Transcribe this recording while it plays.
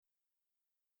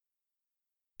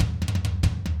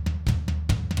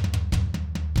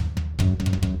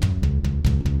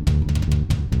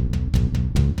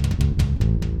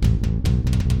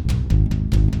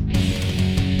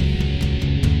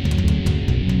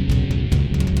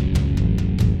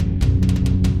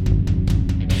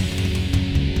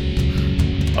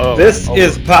This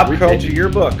is Pop Culture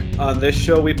Yearbook. On this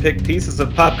show, we pick pieces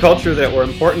of pop culture that were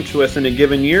important to us in a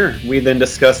given year. We then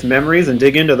discuss memories and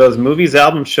dig into those movies,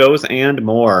 albums, shows, and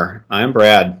more. I'm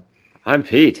Brad. I'm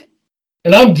Pete.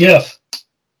 And I'm Giff.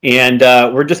 And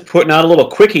we're just putting out a little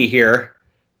quickie here.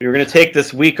 We were going to take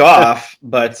this week off,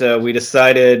 but we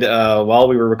decided while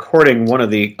we were recording one of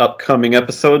the upcoming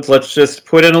episodes, let's just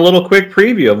put in a little quick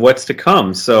preview of what's to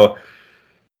come. So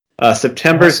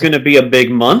September is going to be a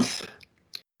big month.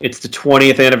 It's the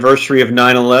 20th anniversary of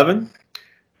 9/11,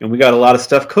 and we got a lot of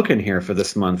stuff cooking here for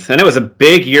this month. And it was a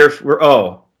big year.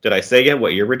 Did I say yet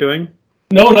what year we're doing?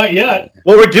 No, not yet.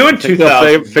 Well, we're doing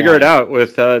 2000. Figure it out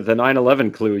with the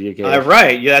 9/11 clue you gave.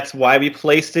 Right. Yeah, that's why we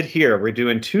placed it here. We're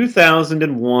doing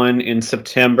 2001 in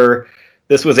September.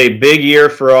 This was a big year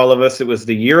for all of us. It was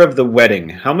the year of the wedding.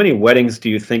 How many weddings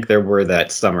do you think there were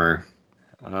that summer?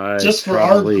 Just for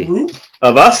our group?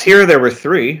 Of us here, there were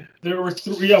 3. There were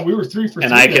 3. Yeah, we were 3 for 3.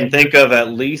 And I can think of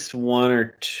at least 1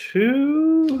 or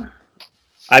 2.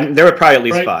 There were probably at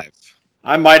least 5.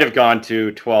 I might have gone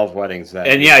to 12 weddings then.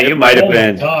 And yeah, you might have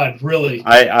been. Oh my God, really?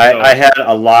 I had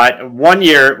a lot. One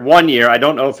year, I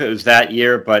don't know if it was that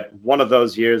year, but one of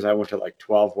those years I went to like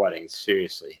 12 weddings,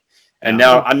 seriously. And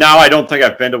now I don't think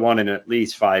I've been to one in at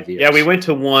least 5 years. Yeah, we went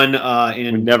to one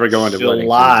in never go into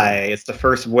July. It's the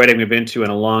first wedding we've been to in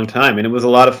a long time, and it was a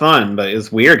lot of fun, but it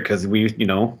was weird because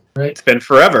it's been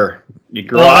forever. You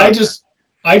grew up.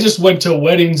 I just went to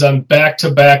weddings on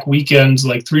back-to-back weekends,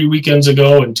 like 3 weekends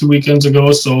ago and 2 weekends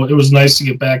ago, so it was nice to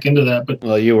get back into that. But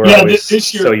well, you were always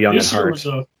this year, so young this at heart.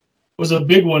 Year was a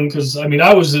big one because, I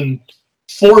I was in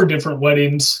 4 different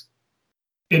weddings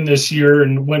in this year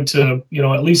and went to,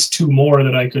 at least 2 more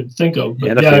that I could think of. But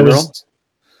yeah,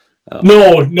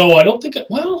 No, I don't think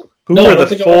Who were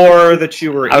the 4 that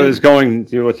you were in? I was going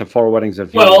with the 4 weddings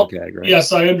of Gag, right?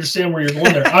 Yes, I understand where you're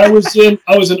going there. I was an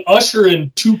usher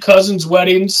in 2 cousins'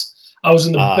 weddings. I was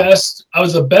in I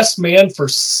was the best man for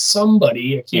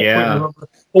somebody. I can't quite remember.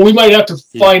 Well, we might have to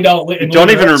find out later. You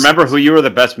don't even remember who you were the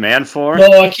best man for?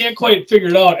 No, I can't quite figure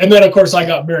it out. And then, of course, I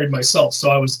got married myself, so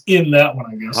I was in that one,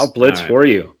 I guess. How blitz were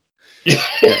you?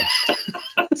 Yeah.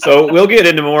 So we'll get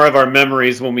into more of our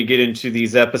memories when we get into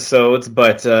these episodes,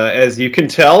 but as you can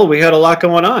tell, we had a lot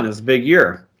going on. It was a big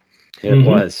year. It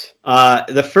was.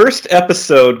 The first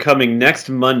episode coming next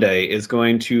Monday is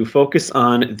going to focus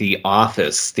on The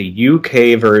Office, the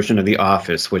UK version of The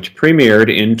Office, which premiered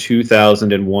in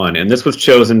 2001. And this was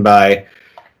chosen by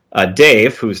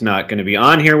Dave, who's not going to be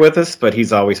on here with us, but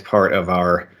he's always part of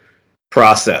our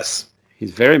process.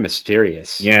 He's very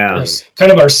mysterious. Yeah. He's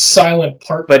kind of our silent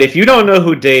partner. But if you don't know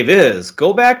who Dave is,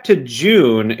 go back to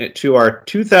June to our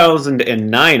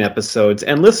 2009 episodes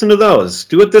and listen to those.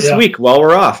 Do it this week while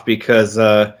we're off because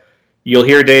you'll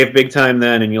hear Dave big time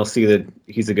then and you'll see that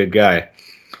he's a good guy.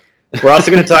 We're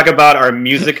also going to talk about our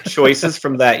music choices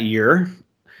from that year.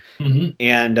 Mm-hmm.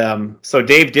 And so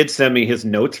Dave did send me his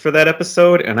notes for that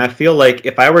episode, and I feel like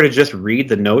if I were to just read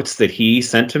the notes that he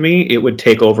sent to me, it would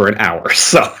take over an hour.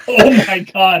 So, oh my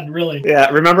God, really? Yeah,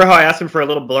 remember how I asked him for a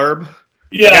little blurb?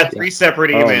 Yeah, I got 3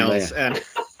 separate emails. And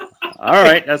all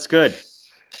right, that's good.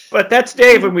 But that's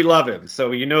Dave, and we love him, so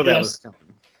that was coming.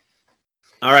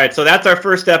 All right, so that's our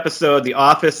first episode, The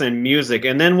Office and music,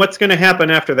 and then what's going to happen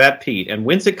after that, Pete? And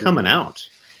when's it coming out?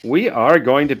 We are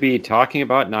going to be talking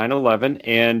about 9/11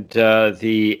 and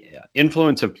the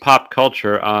influence of pop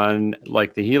culture on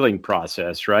like the healing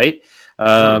process, right?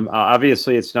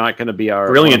 Obviously, it's not going to be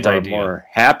our more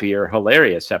happy or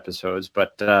hilarious episodes,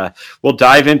 but we'll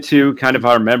dive into kind of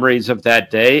our memories of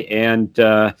that day and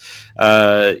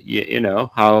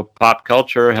how pop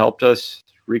culture helped us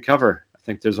recover. I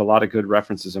think there's a lot of good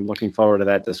references. I'm looking forward to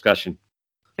that discussion.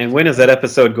 And when is that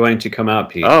episode going to come out,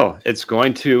 Pete? Oh, it's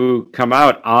going to come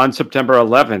out on September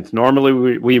 11th.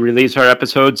 Normally, we release our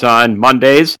episodes on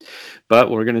Mondays,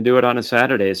 but we're going to do it on a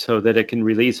Saturday so that it can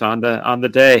release on the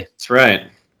day. That's right.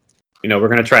 We're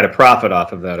going to try to profit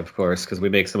off of that, of course, because we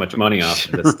make so much money off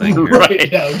of this thing.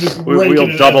 Right. Yeah,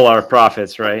 we'll double our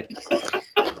profits, right?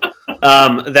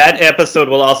 That episode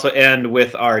will also end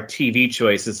with our TV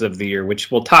choices of the year, which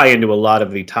will tie into a lot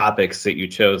of the topics that you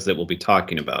chose that we'll be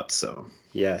talking about. So.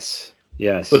 Yes.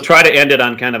 We'll try to end it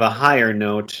on kind of a higher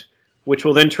note, which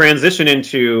will then transition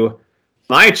into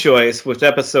my choice, which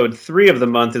episode 3 of the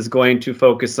month is going to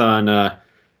focus on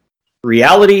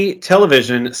reality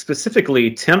television, specifically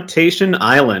Temptation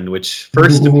Island, which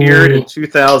first appeared in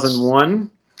 2001.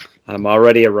 I'm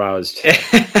already aroused.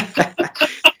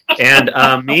 And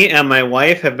me and my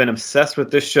wife have been obsessed with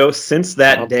this show since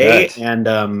that day.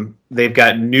 And they've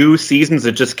got new seasons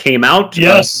that just came out.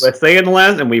 Yes. Let's say in the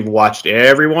last, and we've watched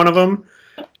every one of them.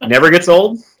 Never gets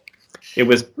old. It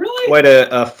was quite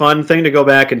a fun thing to go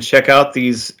back and check out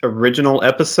these original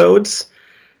episodes.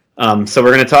 So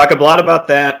we're going to talk a lot about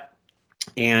that,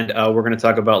 and we're going to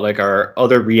talk about like our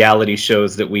other reality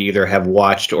shows that we either have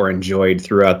watched or enjoyed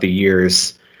throughout the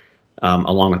years,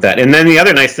 along with that. And then the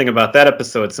other nice thing about that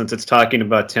episode, since it's talking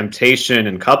about temptation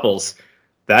and couples,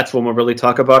 that's when we'll really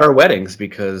talk about our weddings,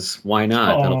 because why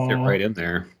not? Aww. That'll fit right in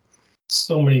there.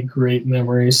 So many great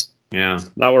memories. Yeah.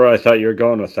 Not where I thought you were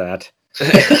going with that.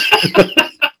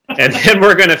 And then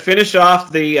we're going to finish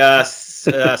off the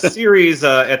series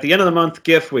at the end of the month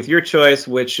gift with your choice,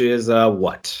 which is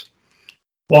what?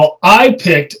 Well, I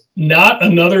picked Not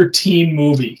Another Teen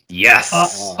Movie. Yes.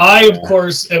 I, of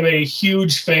course, am a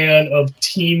huge fan of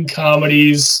teen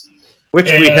comedies. Which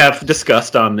we have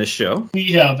discussed on this show.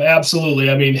 We have, absolutely.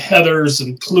 I mean, Heathers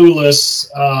and Clueless,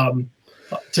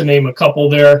 to name a couple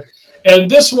there. And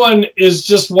this one is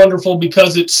just wonderful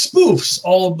because it spoofs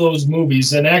all of those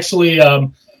movies. And actually,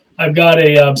 I've got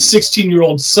a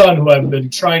 16-year-old son who I've been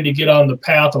trying to get on the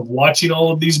path of watching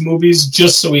all of these movies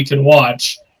just so he can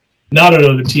watch Not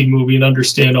Another Teen Movie and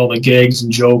understand all the gags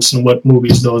and jokes and what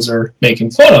movies those are making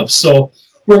fun of. So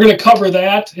we're going to cover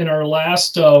that in our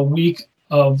last week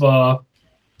of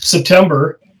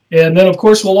September. And then, of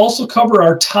course, we'll also cover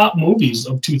our top movies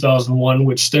of 2001,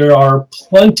 which there are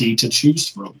plenty to choose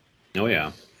from. Oh,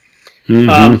 yeah.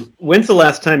 Mm-hmm. When's the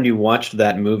last time you watched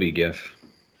that movie, Gif?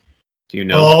 Do you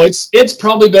know? Oh, it's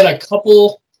probably been a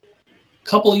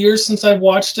couple years since I've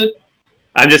watched it.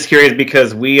 I'm just curious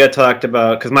because we talked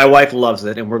about, because my wife loves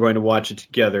it and we're going to watch it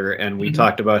together, and we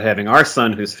talked about having our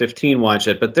son who's 15 watch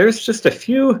it, but there's just a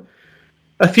few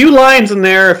lines in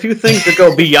there, a few things that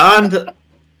go beyond,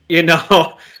 you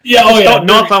know. Yeah, I don't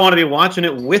know if I want to be watching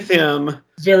it with him.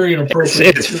 Very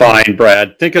inappropriate. It's fine,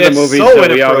 Brad. Think of the movies that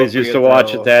we always used to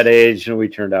watch at that age, and we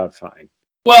turned out fine.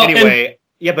 Well, anyway,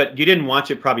 yeah, but you didn't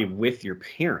watch it probably with your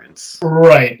parents.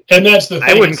 Right, and that's the thing.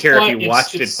 I wouldn't care if he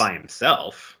watched it by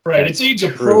himself. Right, it's age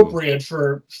appropriate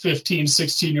for 15,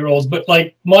 16-year-olds, but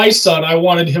like my son, I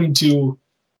wanted him to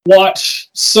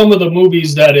watch some of the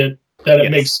movies that it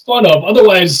makes fun of.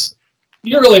 Otherwise,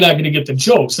 you're really not going to get the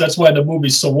jokes. That's why the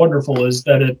movie's so wonderful, is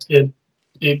that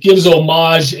it gives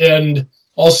homage and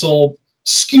also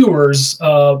skewers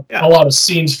a lot of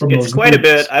scenes from those movies. It's quite a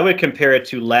bit. Mm-hmm. I would compare it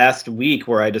to last week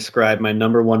where I described my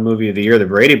number one movie of the year, The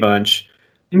Brady Bunch,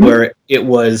 where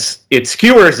it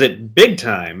skewers it big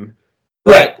time,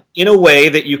 right? In a way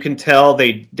that you can tell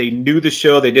they knew the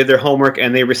show, they did their homework,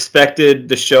 and they respected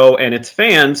the show and its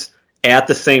fans at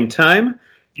the same time.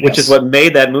 Yes. Which is what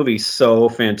made that movie so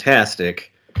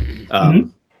fantastic,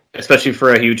 especially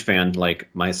for a huge fan like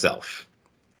myself.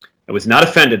 I was not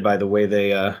offended by the way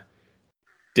they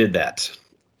did that.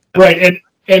 Right,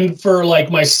 and for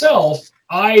like myself,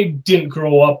 I didn't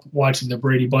grow up watching the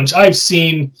Brady Bunch. I've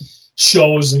seen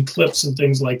shows and clips and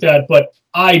things like that, but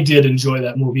I did enjoy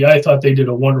that movie. I thought they did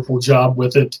a wonderful job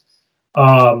with it.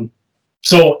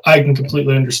 So I can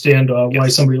completely understand why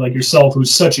somebody like yourself,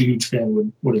 who's such a huge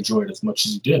fan, would enjoy it as much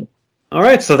as you did. All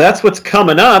right, so that's what's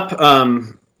coming up.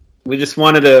 We just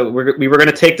wanted to. We were going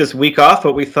to take this week off,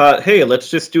 but we thought, hey, let's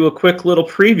just do a quick little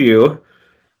preview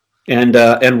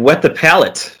and wet the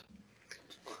palate.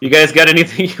 You guys got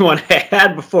anything you want to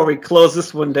add before we close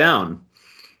this one down?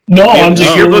 No,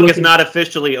 your book is not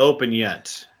officially open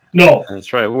yet. No,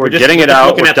 that's right. We're getting it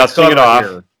out. We're dusting it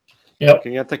off. Yep.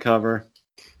 Looking at the cover.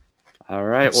 All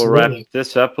right, Absolutely. We'll wrap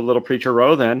this up with Little Preacher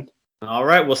Row then. All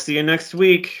right, we'll see you next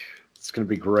week. It's going to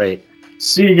be great.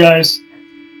 See you guys.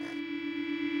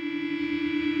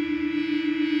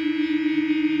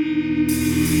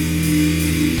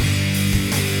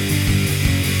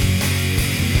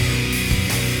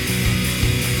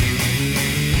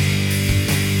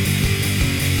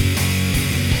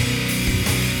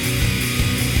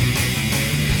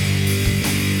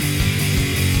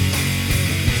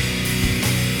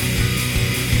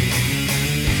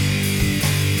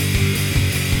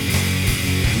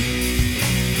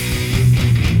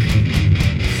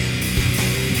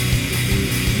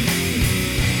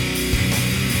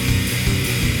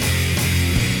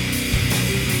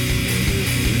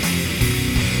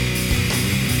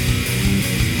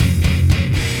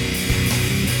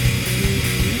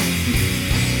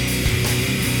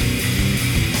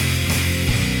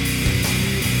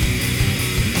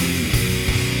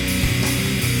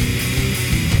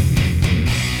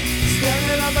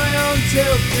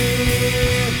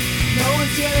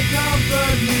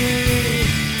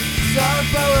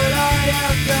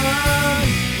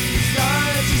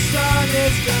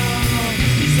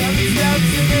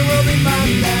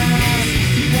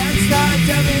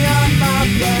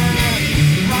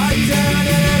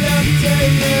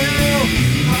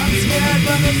 I'm scared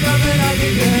there's nothing I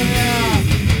can do.